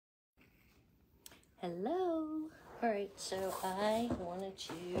Hello. Alright, so I wanted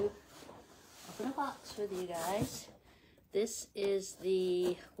to open a box with you guys. This is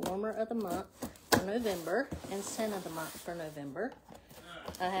the warmer of the month for November and scent of the month for November.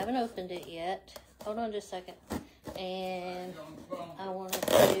 I haven't opened it yet. Hold on just a second. And I wanted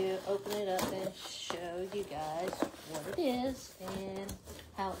to open it up and show you guys what it is and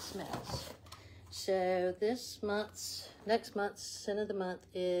how it smells. So next month's scent of the month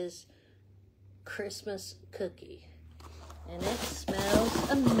is Christmas cookie, and it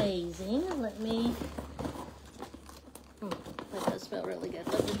smells amazing. That does smell really good.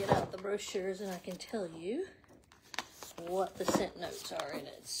 Let me get out the brochures and I can tell you what the scent notes are in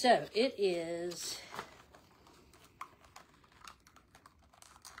it. So it is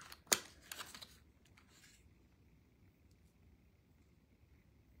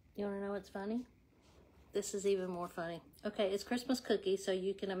you want to know what's funny? This is even more funny. Okay, it's Christmas cookie, so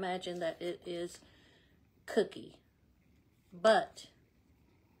you can imagine that it is cookie. But,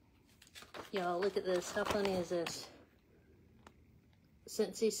 y'all, look at this. How funny is this?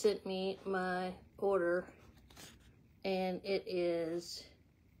 Scentsy sent me my order, and it is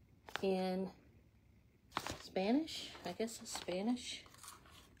in Spanish. I guess it's Spanish.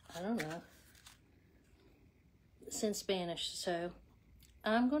 I don't know. It's in Spanish, so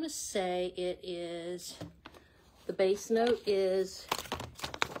I'm going to say it is, the base note is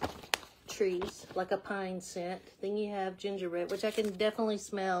trees, like a pine scent. Then you have gingerbread, which I can definitely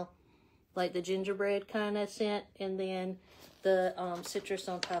smell like the gingerbread kind of scent, and then the citrus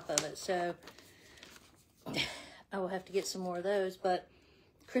on top of it. So I will have to get some more of those, but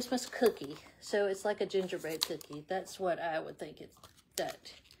Christmas cookie. So it's like a gingerbread cookie. That's what I would think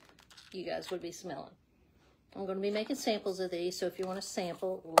that you guys would be smelling. I'm going to be making samples of these, so if you want to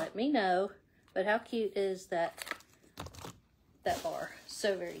sample, let me know. But how cute is that bar?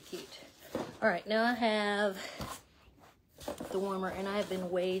 So very cute. All right, now I have the warmer, and I have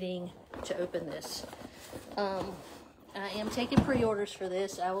been waiting to open this. I am taking pre-orders for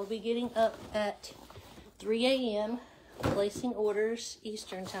this. I will be getting up at 3 a.m. placing orders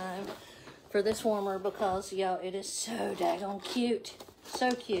Eastern time for this warmer because, y'all, it is so daggone cute.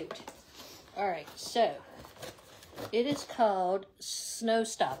 So cute. All right, so it is called Snow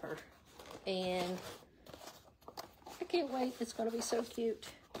Stopper, and I can't wait. It's going to be so cute.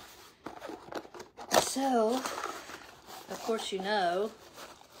 So, of course, you know,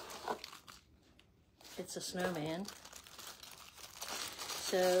 it's a snowman.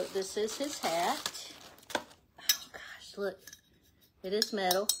 So this is his hat. Oh gosh, look. It is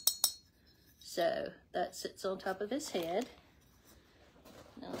metal. So that sits on top of his head.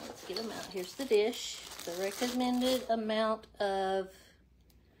 Now let's get him out. Here's the dish. The recommended amount of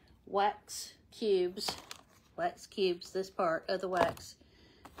wax cubes, this part of the wax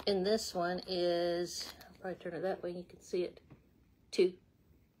in this one is, I'll probably turn it that way, you can see it, 2.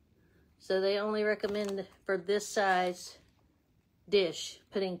 So they only recommend for this size dish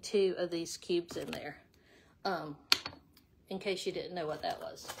putting 2 of these cubes in there, in case you didn't know what that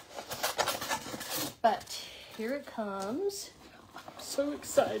was. But here it comes. I'm so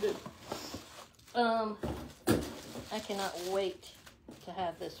excited. I cannot wait to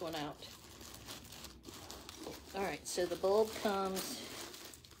have this one out. All right, so the bulb comes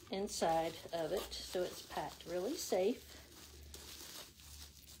inside of it, so it's packed really safe.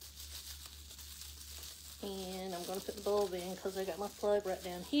 And I'm going to put the bulb in because I got my plug right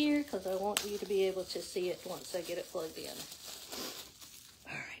down here because I want you to be able to see it once I get it plugged in.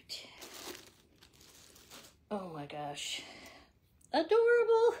 All right. Oh my gosh.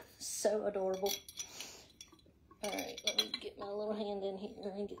 Adorable. So adorable. All right, let me get my little hand in here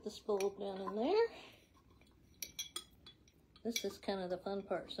and get this bulb down in there. This is kind of the fun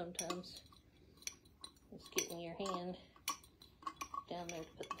part sometimes. It's getting your hand down there to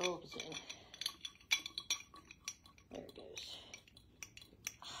put the bulbs in. There it goes.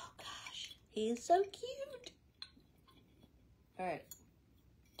 Oh gosh, he is so cute. All right,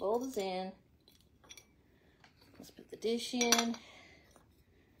 bulb is in. Let's put the dish in.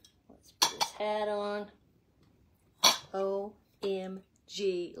 Let's put his hat on.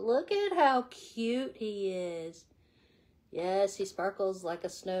 OMG, look at how cute he is. Yes, he sparkles like a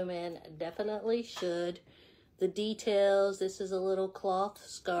snowman. Definitely should. The details, this is a little cloth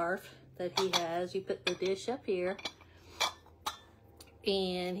scarf that he has. You put the dish up here.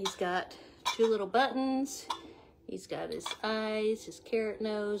 And he's got 2 little buttons. He's got his eyes, his carrot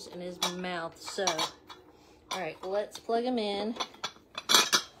nose, and his mouth. So, all right, let's plug him in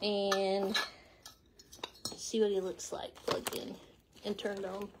and see what he looks like plugged in and turned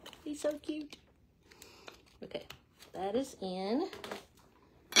on. He's so cute. Okay, that is in.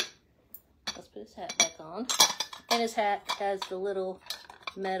 Let's put put his hat back on. And his hat has the little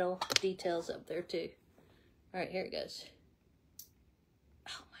metal details up there too. All right, here it goes.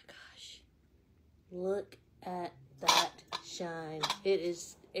 Oh my gosh. Look at that shine. It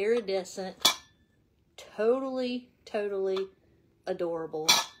is iridescent. Totally, totally adorable.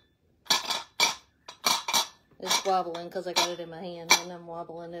 It's wobbling because I got it in my hand and I'm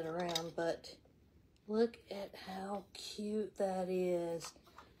wobbling it around, but look at how cute that is.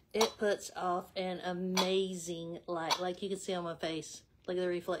 It puts off an amazing light, like you can see on my face. Look at the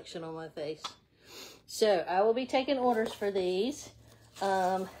reflection on my face. So I will be taking orders for these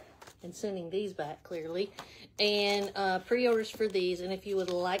and sending these back clearly, and pre-orders for these. And if you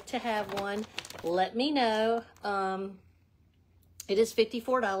would like to have one, let me know. It is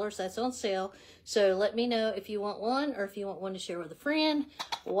 $54. That's on sale. So let me know if you want one or if you want one to share with a friend.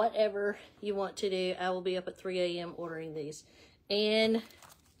 Whatever you want to do. I will be up at 3 a.m. ordering these. And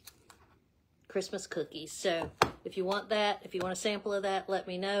Christmas cookies. So if you want that, if you want a sample of that, let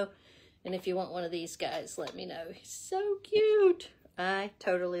me know. And if you want one of these guys, let me know. He's so cute. I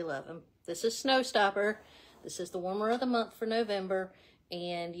totally love him. This is Snowstopper. This is the warmer of the month for November.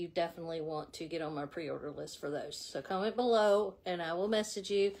 And you definitely want to get on my pre-order list for those. So comment below and I will message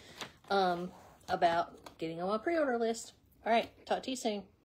you about getting on my pre-order list. All right, talk to you soon.